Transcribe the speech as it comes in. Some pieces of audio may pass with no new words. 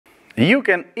You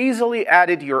can easily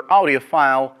edit your audio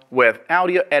file with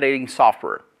audio editing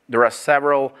software. There are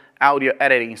several audio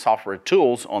editing software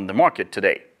tools on the market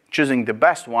today. Choosing the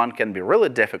best one can be really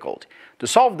difficult. To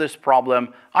solve this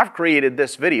problem, I've created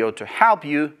this video to help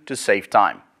you to save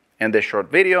time. In this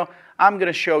short video, I'm going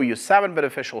to show you 7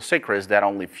 beneficial secrets that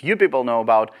only few people know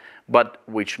about, but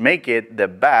which make it the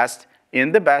best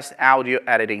in the best audio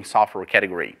editing software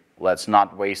category. Let's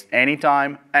not waste any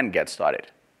time and get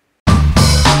started.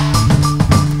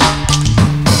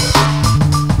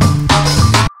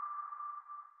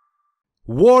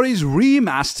 What is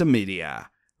Remaster Media?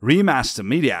 Remaster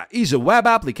Media is a web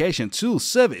application tool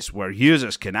service where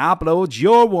users can upload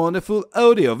your wonderful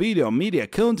audio-video media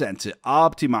content to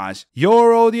optimize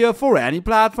your audio for any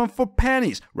platform for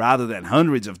pennies rather than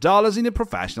hundreds of dollars in a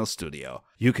professional studio.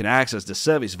 You can access the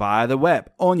service via the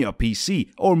web on your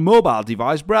PC or mobile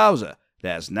device browser.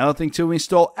 There's nothing to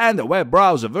install and the web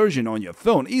browser version on your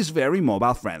phone is very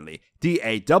mobile friendly. The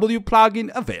AW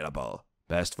plugin available.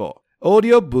 Best for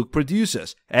audiobook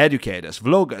producers, educators,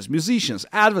 vloggers, musicians,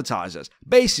 advertisers,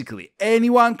 basically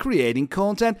anyone creating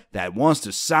content that wants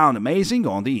to sound amazing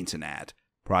on the internet.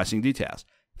 Pricing details: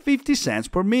 50 cents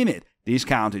per minute.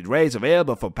 Discounted rates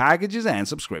available for packages and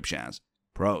subscriptions.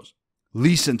 Pros: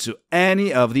 listen to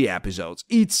any of the episodes.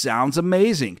 It sounds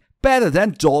amazing, better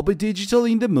than Dolby Digital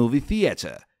in the movie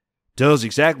theater. Does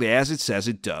exactly as it says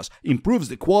it does, improves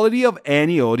the quality of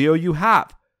any audio you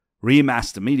have.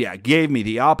 Remaster Media gave me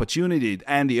the opportunity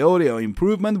and the audio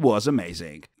improvement was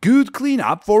amazing. Good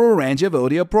cleanup for a range of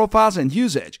audio profiles and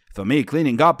usage. For me,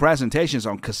 cleaning up presentations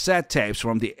on cassette tapes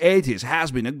from the 80s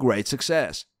has been a great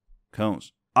success.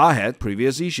 Cons: I had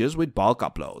previous issues with bulk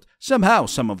upload. Somehow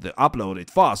some of the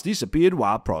uploaded files disappeared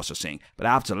while processing, but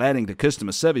after letting the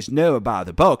customer service know about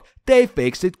the bug, they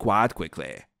fixed it quite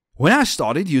quickly. When I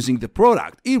started using the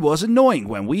product, it was annoying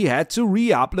when we had to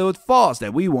re-upload files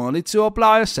that we wanted to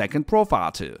apply a second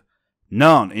profile to.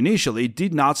 None initially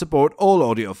did not support all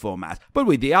audio formats, but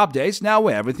with the updates now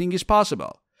everything is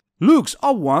possible. Looks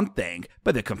are one thing,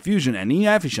 but the confusion and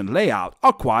inefficient layout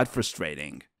are quite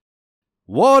frustrating.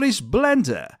 What is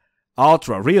Blender?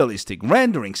 Ultra-realistic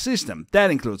rendering system that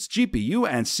includes GPU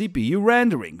and CPU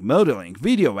rendering, modeling,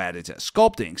 video editor,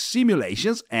 sculpting,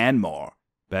 simulations, and more.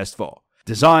 Best for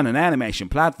design and animation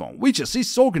platform which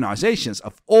assists organizations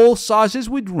of all sizes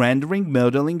with rendering,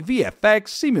 modeling, VFX,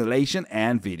 simulation,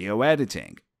 and video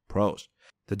editing. Pros: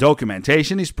 the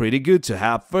documentation is pretty good to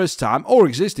help first-time or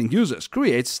existing users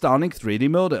create stunning 3D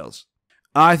models.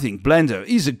 I think Blender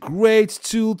is a great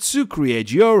tool to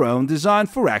create your own design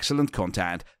for excellent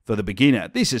content. For the beginner,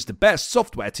 this is the best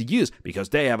software to use because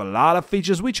they have a lot of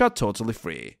features which are totally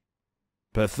free.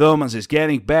 Performance is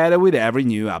getting better with every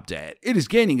new update. It is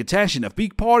gaining attention of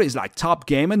big parties like Top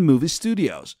Game and movie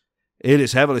studios. It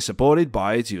is heavily supported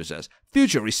by its users.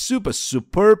 Future is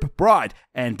superb bright,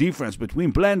 and difference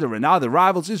between Blender and other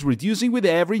rivals is reducing with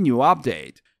every new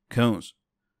update. Cons: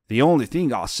 the only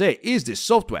thing I'll say is this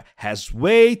software has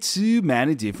way too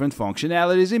many different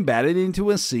functionalities embedded into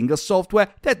a single software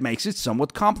that makes it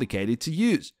somewhat complicated to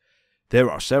use. There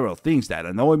are several things that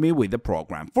annoy me with the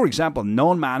program. For example,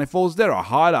 non-manifolds that are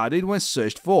highlighted when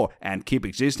searched for and keep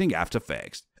existing after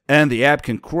fixed. And the app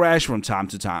can crash from time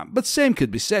to time, but same could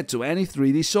be said to any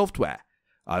 3D software.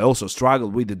 I also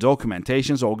struggled with the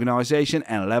documentation's organization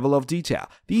and level of detail.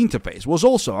 The interface was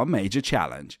also a major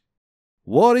challenge.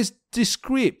 What is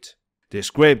Descript?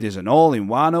 Descript is an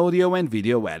all-in-one audio and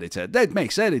video editor that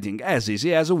makes editing as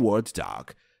easy as a Word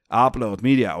doc. Upload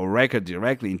media or record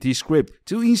directly in Descript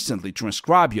to instantly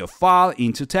transcribe your file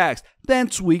into text, then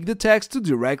tweak the text to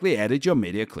directly edit your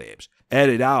media clips.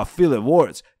 Edit out filler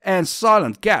words and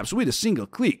silent gaps with a single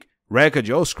click. Record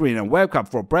your screen and webcam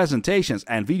for presentations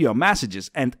and video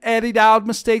messages and edit out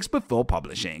mistakes before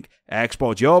publishing.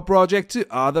 Export your project to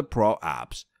other pro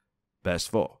apps.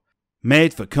 Best for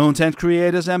made for content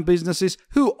creators and businesses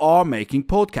who are making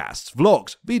podcasts,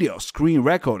 vlogs, videos, screen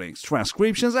recordings,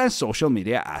 transcriptions, and social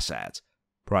media assets.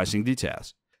 Pricing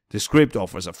details: Descript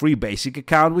offers a free basic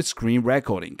account with screen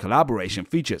recording, collaboration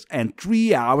features, and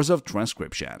 3 hours of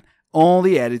transcription.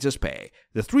 Only editors pay.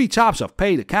 The 3 types of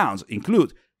paid accounts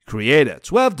include Creator,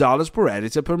 $12 per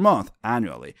editor per month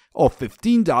annually, or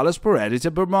 $15 per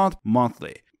editor per month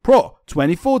monthly. Pro,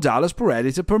 $24 per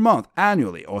editor per month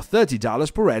annually, or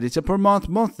 $30 per editor per month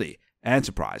monthly.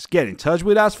 Enterprise, get in touch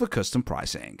with us for custom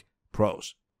pricing.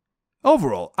 Pros: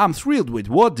 overall, I'm thrilled with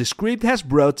what Descript has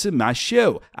brought to my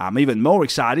show. I'm even more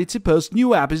excited to post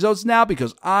new episodes now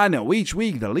because I know each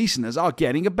week the listeners are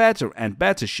getting a better and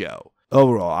better show.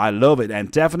 Overall, I love it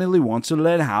and definitely want to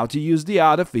learn how to use the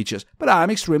other features, but I'm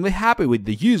extremely happy with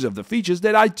the use of the features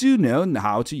that I do know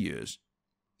how to use.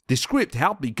 The script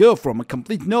helped me go from a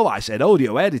complete novice at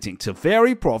audio editing to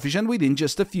very proficient within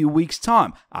just a few weeks'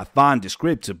 time. I find the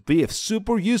script to be a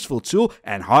super useful tool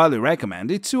and highly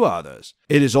recommend it to others.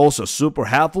 It is also super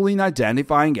helpful in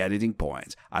identifying editing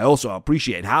points. I also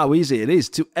appreciate how easy it is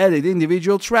to edit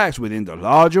individual tracks within the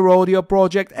larger audio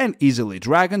project and easily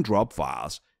drag and drop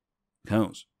files.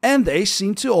 Cons. And they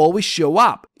seem to always show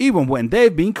up, even when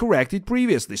they've been corrected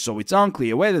previously, so it's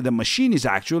unclear whether the machine is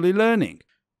actually learning.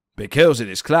 Because it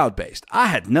is cloud-based, I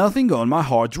had nothing on my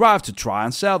hard drive to try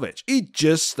and salvage. It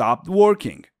just stopped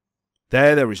working.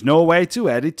 There is no way to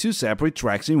edit two separate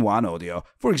tracks in one audio,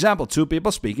 for example, two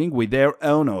people speaking with their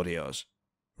own audios.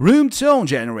 Room tone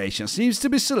generation seems to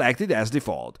be selected as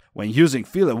default. When using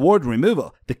filler word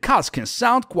removal, the cuts can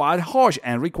sound quite harsh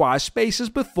and require spaces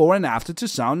before and after to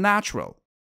sound natural.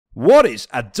 What is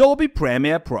Adobe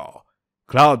Premiere Pro?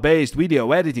 Cloud-based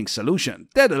video editing solution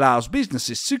that allows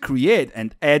businesses to create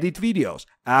and edit videos,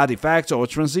 add effects or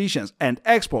transitions, and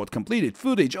export completed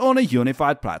footage on a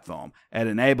unified platform. It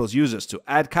enables users to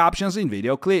add captions in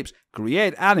video clips,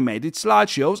 create animated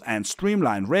slideshows, and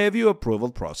streamline review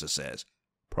approval processes.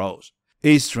 Pros: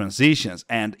 its transitions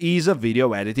and ease of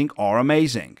video editing are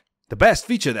amazing. The best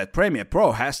feature that Premiere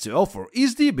Pro has to offer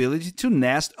is the ability to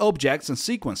nest objects and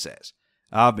sequences.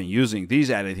 I've been using this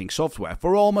editing software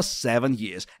for almost 7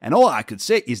 years, and all I could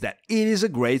say is that it is a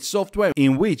great software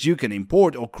in which you can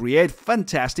import or create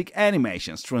fantastic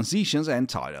animations, transitions, and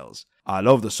titles. I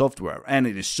love the software, and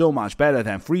it is so much better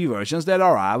than free versions that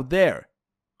are out there.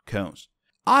 Cons: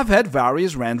 I've had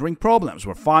various rendering problems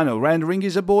where final rendering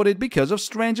is aborted because of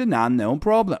strange and unknown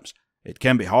problems. It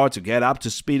can be hard to get up to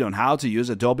speed on how to use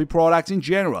Adobe products in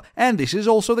general, and this is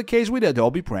also the case with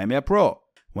Adobe Premiere Pro.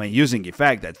 When using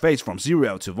effect that fades from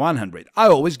 0 to 100, I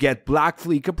always get black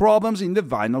flicker problems in the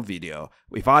final video.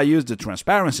 If I use the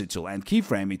transparency tool and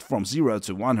keyframe it from 0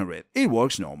 to 100, it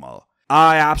works normal.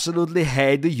 I absolutely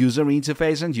hate the user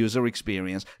interface and user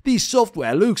experience. This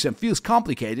software looks and feels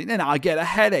complicated and I get a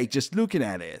headache just looking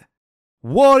at it.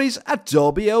 What is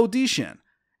Adobe Audition?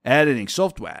 Editing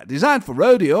software designed for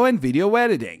audio and video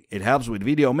editing. It helps with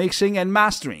video mixing and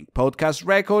mastering, podcast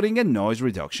recording, and noise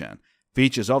reduction.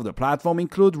 Features of the platform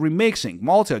include remixing,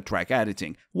 multi-track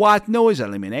editing, white noise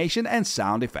elimination, and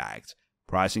sound effects.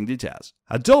 Pricing details.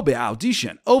 Adobe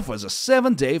Audition offers a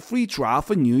 7-day free trial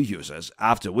for new users,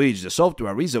 after which the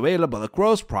software is available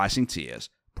across pricing tiers.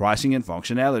 Pricing and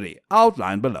functionality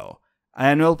outlined below.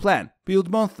 Annual plan, billed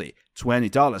monthly,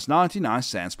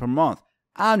 $20.99 per month.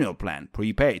 Annual plan,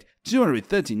 prepaid,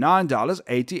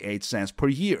 $239.88 per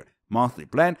year. Monthly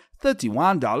plan,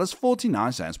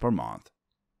 $31.49 per month.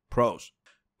 Pros: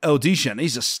 Audition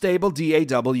is a stable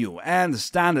DAW and the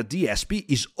standard DSP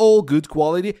is all good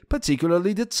quality,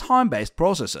 particularly the time-based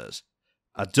processors.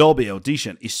 Adobe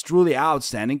Audition is truly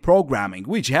outstanding programming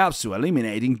which helps to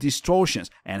eliminating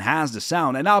distortions, enhance the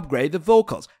sound and upgrade the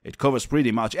vocals. It covers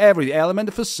pretty much every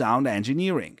element for sound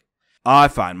engineering. I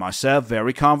find myself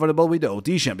very comfortable with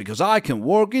Audition because I can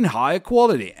work in higher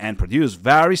quality and produce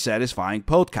very satisfying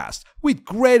podcasts with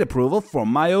great approval from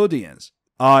my audience.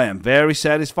 I am very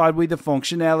satisfied with the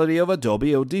functionality of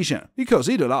Adobe Audition because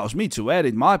it allows me to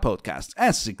edit my podcasts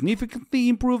and significantly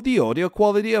improve the audio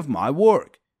quality of my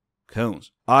work.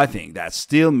 Cons: I think that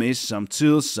still miss some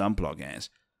tools, some plugins.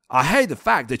 I hate the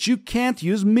fact that you can't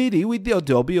use MIDI with the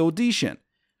Adobe Audition.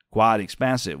 Quite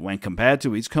expensive when compared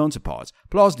to its counterparts,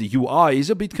 plus the UI is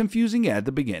a bit confusing at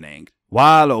the beginning.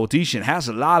 While Audition has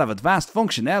a lot of advanced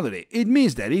functionality, it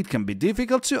means that it can be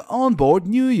difficult to onboard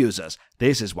new users.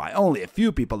 This is why only a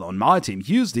few people on my team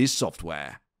use this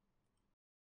software.